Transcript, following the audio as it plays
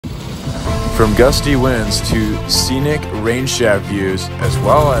From gusty winds to scenic rain shaft views, as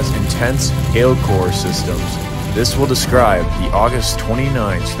well as intense hail core systems, this will describe the August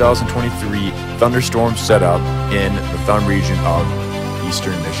 29, 2023 thunderstorm setup in the Thumb region of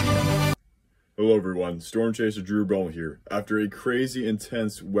eastern Michigan. Hello everyone, Storm Chaser Drew Brummel here. After a crazy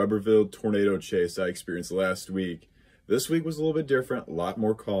intense Weberville tornado chase I experienced last week, this week was a little bit different, a lot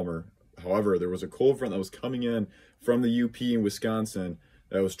more calmer. However, there was a cold front that was coming in from the UP in Wisconsin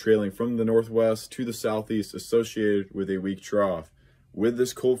that was trailing from the northwest to the southeast, associated with a weak trough. With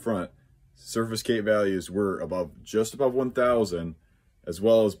this cold front, surface Cape values were just above 1,000, as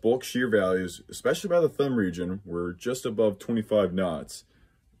well as bulk shear values, especially by the Thumb region, were just above 25 knots.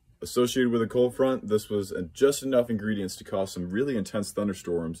 Associated with a cold front, this was just enough ingredients to cause some really intense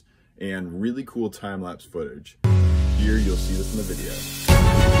thunderstorms and really cool time-lapse footage. Here you'll see this in the video.